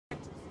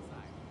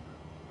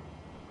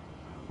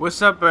What's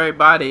up,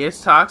 everybody?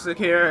 It's Toxic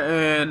here,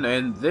 and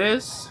in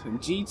this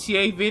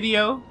GTA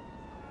video,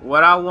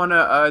 what I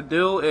wanna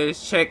do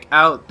is check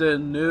out the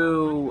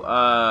new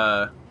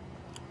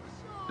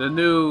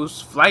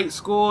flight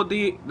school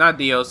not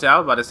DLC. I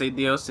was about to say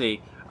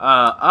DLC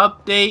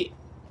update.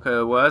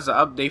 Cause well, it's an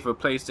update for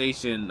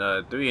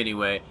PlayStation 3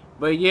 anyway.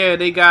 But yeah,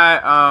 they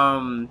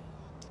got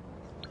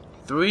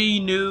 3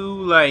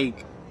 new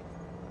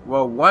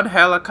one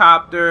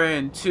helicopter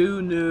and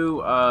 2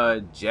 new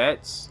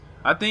jets.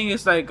 I think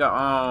it's like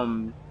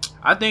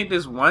I think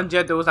this one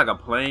jet that was like a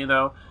plane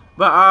though.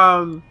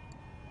 But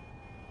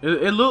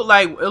this looked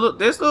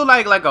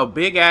like a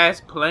big ass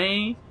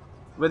plane,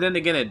 but then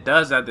again it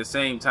does at the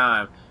same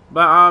time.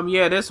 But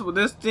yeah, this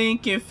thing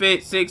can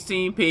fit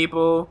 16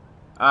 people.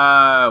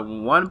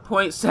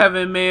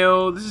 1.7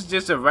 mil. This is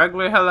just a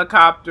regular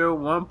helicopter.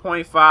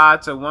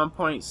 1.5 to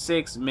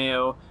 1.6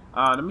 mil.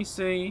 Let me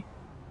see.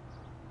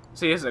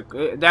 See,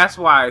 that's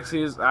why.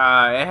 See, it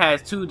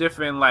has 2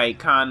 different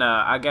kind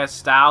of, I guess,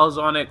 styles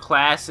on it: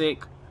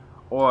 classic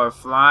or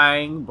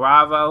flying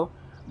Bravo.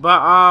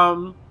 But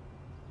I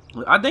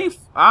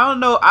don't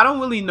know. I don't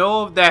really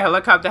know if that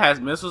helicopter has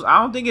missiles.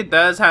 I don't think it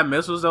does have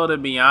missiles though, to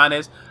be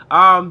honest.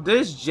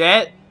 This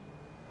jet,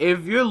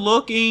 if you're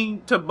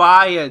looking to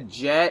buy a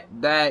jet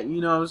that,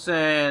 you know what I'm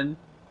saying,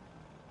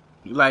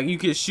 like you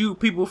can shoot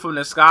people from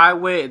the sky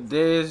with,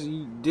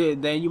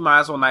 then you might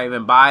as well not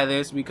even buy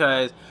this,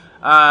 because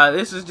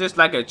this is just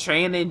like a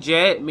training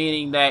jet,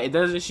 meaning that it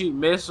doesn't shoot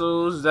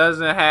missiles,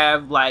 doesn't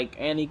have like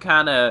any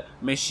kind of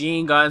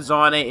machine guns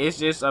on it. It's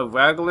just a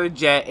regular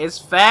jet. It's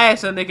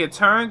fast and it can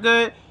turn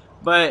good,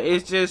 but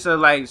it's just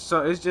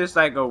it's just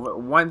like a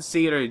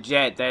one-seater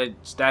jet.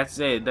 That's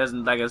it. It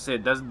doesn't, like I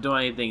said, doesn't do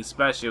anything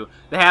special.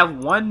 They have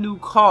 1 new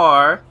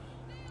car,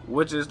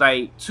 which is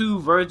like 2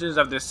 versions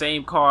of the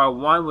same car,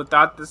 one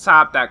without the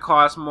top that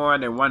costs more,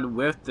 and then one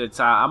with the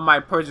top. I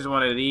might purchase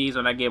one of these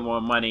when I get more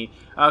money,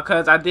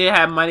 cause I did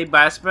have money,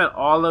 but I spent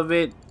all of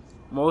it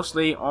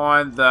mostly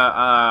on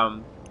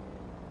the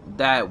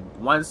that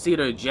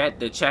one-seater jet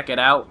to check it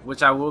out,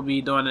 which I will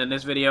be doing in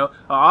this video.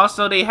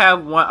 Also, they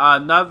have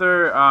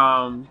another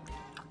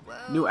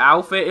new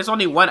outfit. It's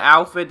only 1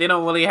 outfit. They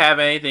don't really have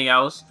anything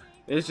else.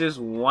 It's just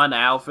 1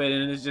 outfit,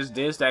 and it's just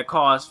this that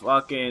costs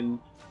fucking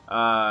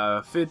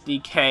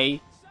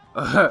 50K.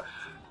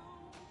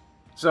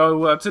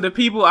 So to the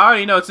people, I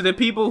already know, to the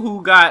people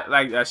who got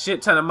like a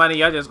shit ton of money,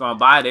 y'all just gonna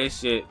buy this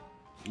shit.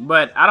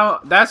 But I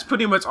don't, that's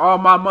pretty much all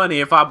my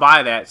money if I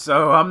buy that,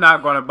 so I'm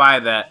not gonna buy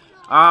that.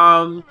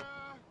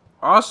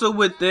 Also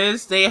with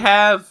this, they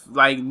have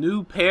like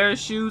new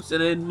parachutes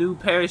and then new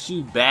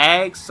parachute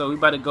bags, so we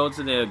about to go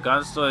to the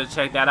gun store to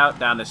check that out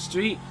down the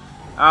street.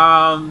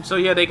 So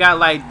yeah, they got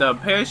like the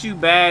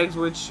parachute bags,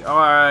 which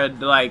are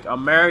like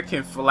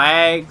American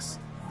flags.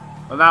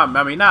 Well, not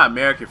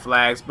American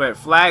flags, but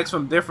flags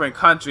from different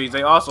countries.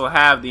 They also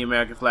have the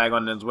American flag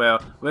on it as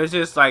well, but it's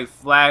just like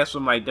flags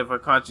from like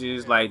different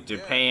countries, like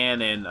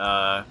Japan and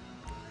all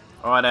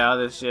that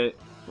other shit.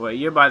 Well,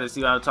 you're about to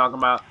see what I'm talking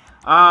about.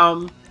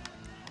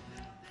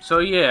 So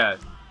yeah,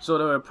 so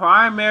the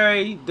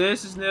primary,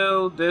 this is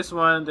new. This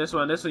one.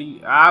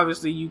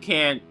 Obviously, you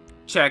can't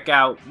check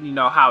out, you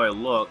know, how it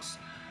looks,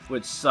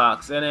 which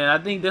sucks. And then I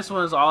think this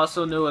one's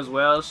also new as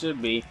well. It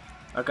should be.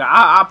 Okay,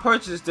 I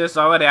purchased this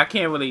already. I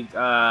can't really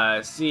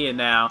see it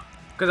now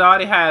because I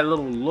already had a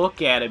little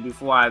look at it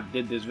before I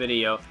did this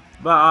video.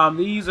 But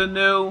these are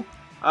new.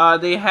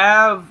 They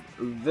have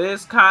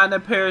this kind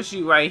of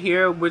parachute right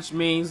here, which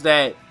means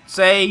that,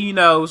 say, you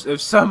know,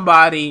 if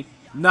somebody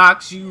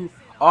knocks you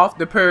off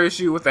the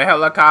parachute with a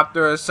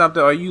helicopter or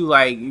something, or you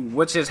like,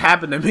 which has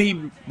happened to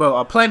me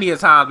but plenty of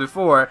times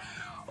before,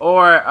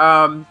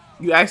 or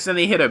you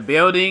accidentally hit a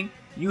building,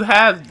 you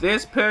have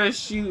this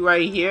parachute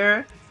right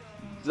here.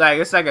 Like,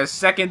 it's like a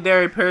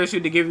secondary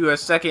parachute to give you a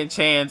second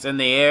chance in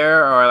the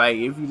air, or like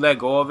if you let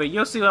go of it.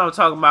 You'll see what I'm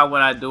talking about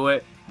when I do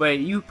it. But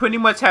you pretty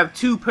much have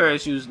 2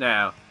 parachutes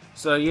now.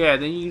 So yeah,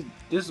 then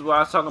this is what I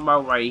was talking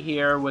about right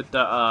here with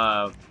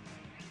the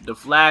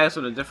flags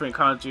from the different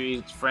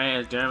countries: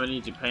 France,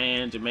 Germany,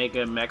 Japan,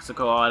 Jamaica,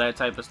 Mexico, all that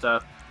type of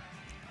stuff.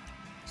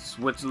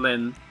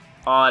 Switzerland,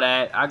 all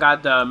that. I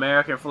got the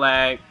American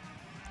flag.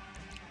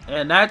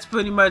 And that's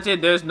pretty much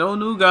it. There's no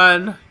new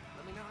gun.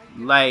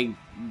 Like,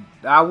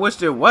 I wish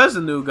there was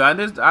a new gun.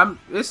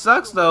 It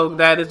sucks though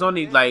that it's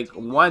only like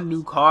 1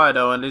 new car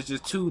though, and there's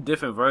just 2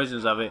 different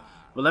versions of it.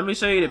 But let me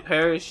show you the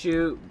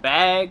parachute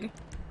bag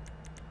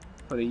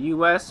for the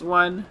US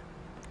one.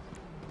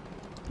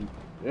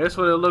 Here's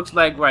what it looks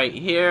like right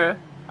here.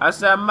 I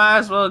said I might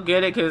as well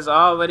get it because it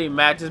already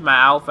matches my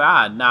outfit.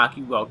 I'll knock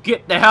you out.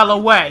 Get the hell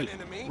away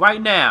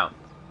right now.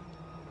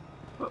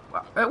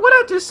 What did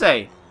I just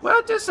say? What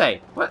did I just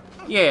say? What?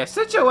 Yeah,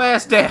 sit your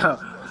ass down.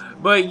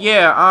 But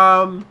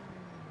yeah,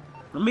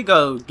 let me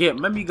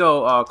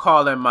go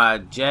call in my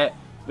jet.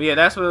 But yeah,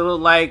 that's what it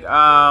looked like.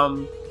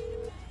 I'm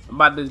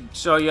about to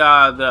show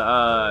y'all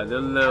the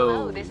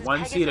little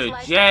one-seater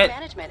jet.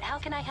 How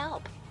can I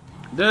help?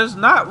 There's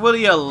not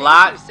really a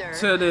lot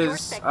to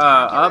this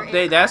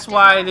update. That's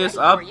why this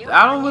I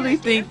don't really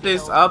think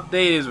this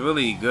update is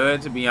really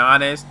good, to be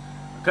honest,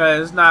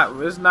 because it's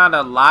not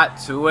a lot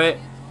to it.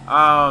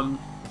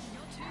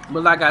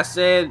 But like I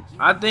said,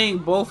 I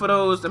think both of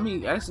those. Let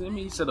me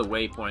set a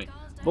waypoint.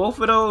 Both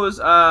of those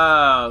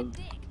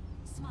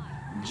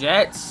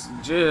jets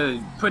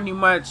just pretty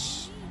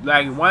much,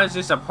 like, one's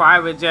just a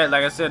private jet,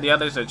 like I said, the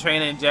other's a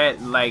training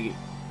jet. Like,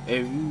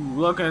 if you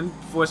looking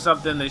for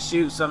something to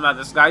shoot something out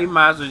the sky, you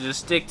might as well just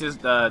stick to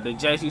the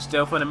jets you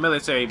steal from the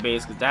military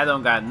base, because that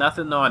don't got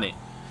nothing on it.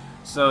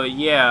 So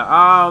yeah,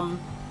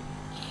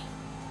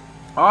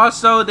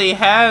 also they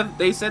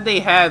said they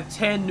have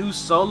 10 new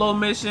solo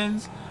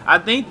missions. I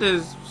think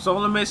the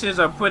solo missions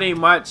are pretty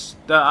much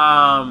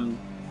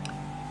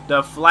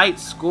the flight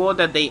school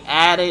that they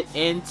added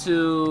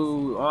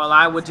into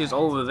online, which is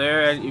over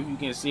there. If you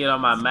can see it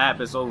on my map,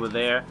 it's over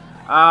there.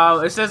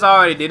 It says I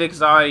already did it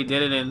because I already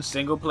did it in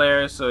single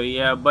player, so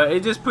yeah. But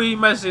it just pretty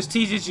much just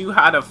teaches you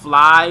how to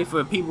fly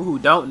for people who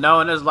don't know,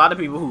 and there's a lot of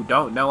people who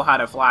don't know how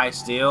to fly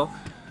still.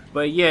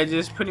 But yeah, it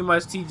just pretty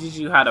much teaches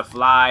you how to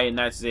fly, and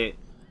that's it.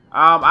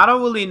 I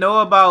don't really know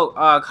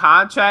about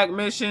contract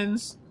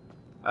missions.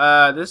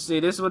 Let's see,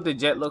 this is what the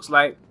jet looks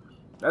like.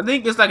 I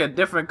think it's like a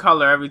different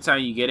color every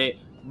time you get it.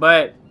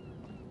 But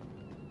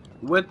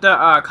with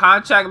the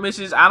contract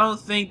missions, I don't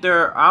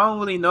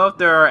really know if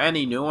there are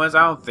any new ones.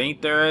 I don't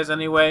think there is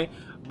anyway.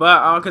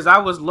 But because I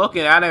was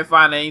looking, I didn't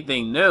find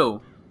anything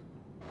new.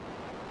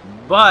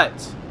 But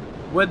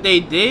what they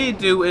did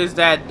do is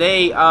that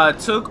they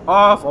took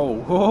off.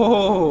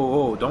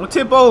 Oh, don't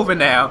tip over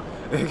now.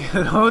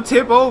 Don't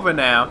tip over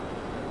now.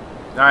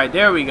 All right,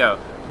 there we go.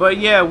 But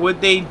yeah,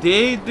 what they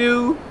did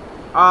do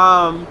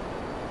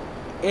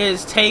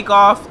is take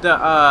off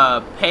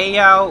the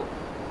payout.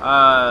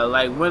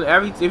 Like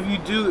if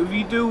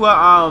you do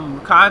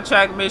a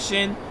contract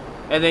mission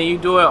and then you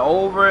do it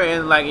over,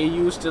 and like it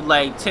used to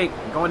like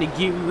going to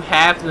give you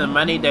half of the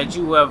money that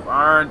you have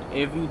earned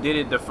if you did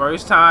it the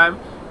first time.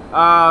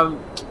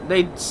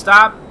 They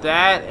stopped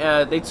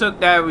that. They took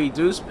that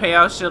reduced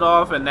payout shit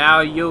off, and now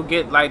you'll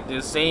get like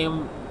the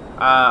same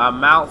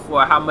amount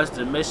for how much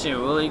the mission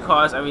really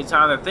costs every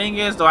time. The thing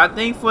is though, I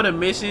think for the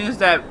missions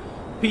that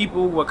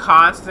people were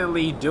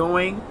constantly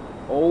doing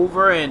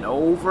over and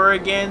over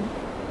again,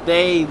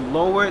 they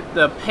lowered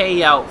the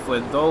payout for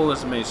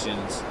those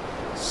missions.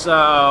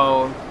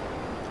 So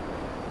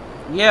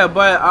yeah,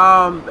 but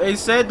it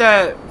said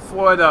that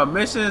for the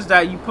missions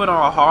that you put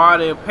on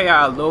hard, it'll pay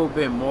out a little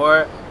bit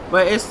more.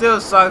 But it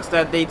still sucks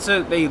that they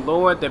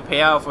lowered the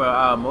payout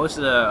for most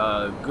of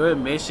the good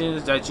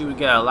missions that you would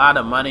get a lot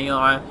of money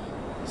on.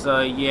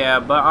 So yeah,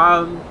 but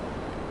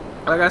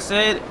like I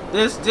said,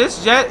 this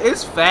jet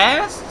is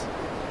fast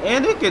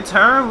and it can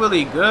turn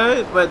really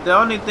good. But the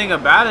only thing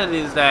about it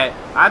is that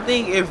I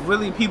think if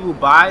really people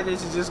buy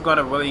this, it's just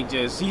gonna really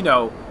just, you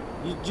know,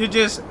 you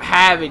just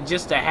have it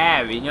just to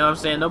have it. You know what I'm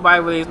saying?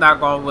 Nobody really is not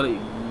gonna really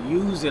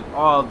use it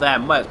all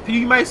that much.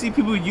 You might see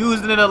people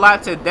using it a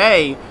lot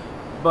today,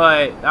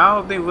 but I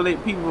don't think really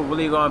people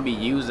really gonna be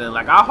using it.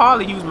 Like, I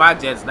hardly use my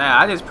jets now.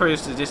 I just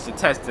purchased it just to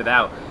test it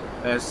out.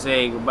 Let's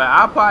say, but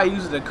I'll probably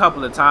use it a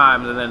couple of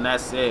times and then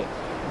that's it.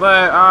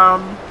 But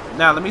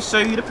now let me show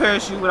you the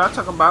parachute. What I'm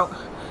talking about.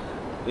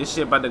 This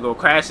shit about to go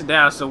crashing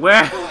down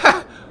somewhere.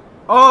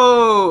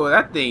 Oh,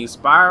 that thing's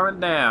spiraling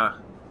down.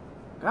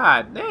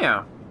 God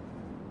damn.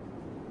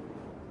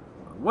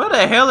 What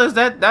the hell is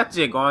that? That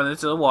shit going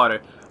into the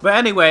water. But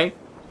anyway,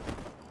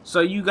 so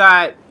you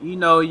got, you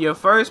know, your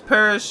first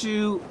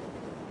parachute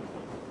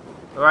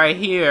right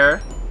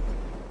here.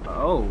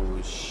 Oh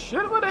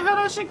shit, where the hell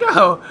that shit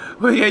go?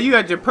 But yeah, you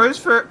got your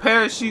first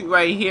parachute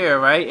right here,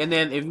 right? And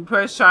then if you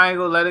press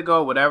triangle, let it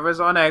go, whatever's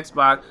on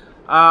Xbox,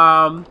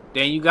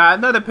 then you got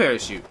another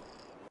parachute.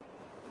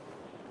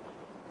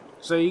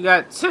 So you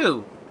got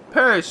 2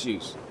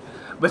 parachutes.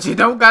 But you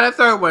don't got a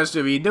third one, so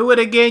if you do it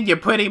again, you're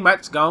pretty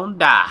much gonna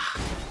die.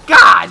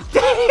 God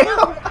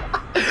damn!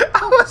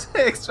 I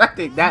wasn't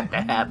expecting that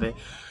to happen.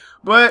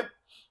 But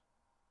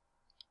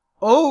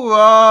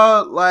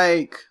overall,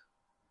 like,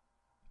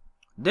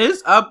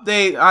 this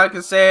update, like I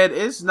said,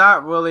 it's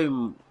not really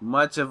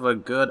much of a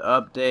good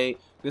update,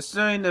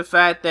 considering the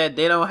fact that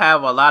they don't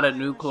have a lot of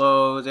new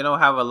clothes, they don't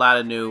have a lot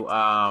of new,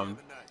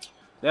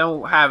 they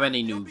don't have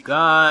any new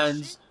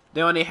guns,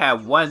 they only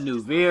have 1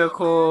 new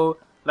vehicle.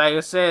 Like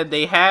I said,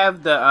 they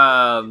have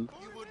the,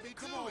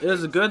 it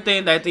was a good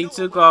thing that they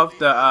took off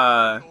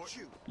the,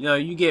 you know,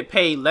 you get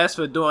paid less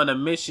for doing a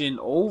mission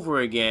over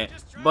again,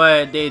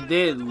 but they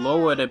did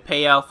lower the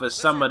payout for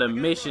some of the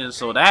missions,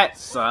 so that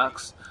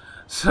sucks.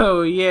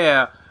 So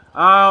yeah,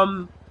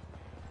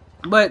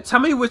 but tell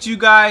me what you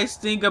guys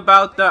think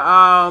about the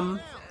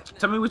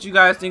tell me what you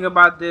guys think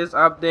about this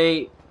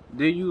update.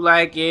 Do you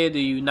like it? Do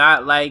you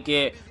not like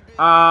it?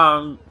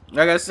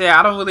 Like I said,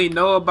 I don't really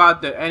know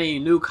about any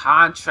new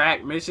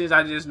contract missions.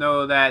 I just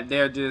know that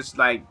they're just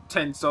like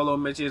 10 solo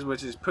missions,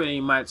 which is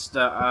pretty much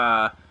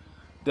the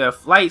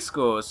flight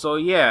school. So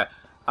yeah,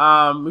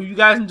 if you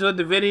guys enjoyed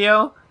the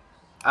video,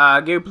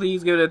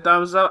 please give it a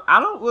thumbs up. I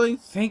don't really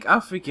think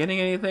I'm forgetting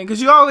anything,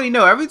 because you already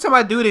know every time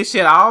I do this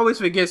shit I always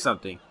forget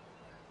something,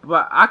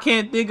 but I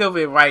can't think of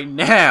it right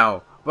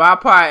now. But I'll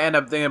probably end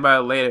up thinking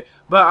about it later.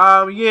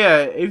 But yeah,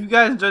 if you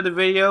guys enjoyed the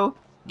video,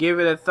 give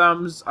it a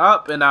thumbs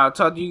up, and I'll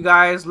talk to you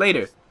guys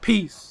later.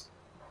 Peace.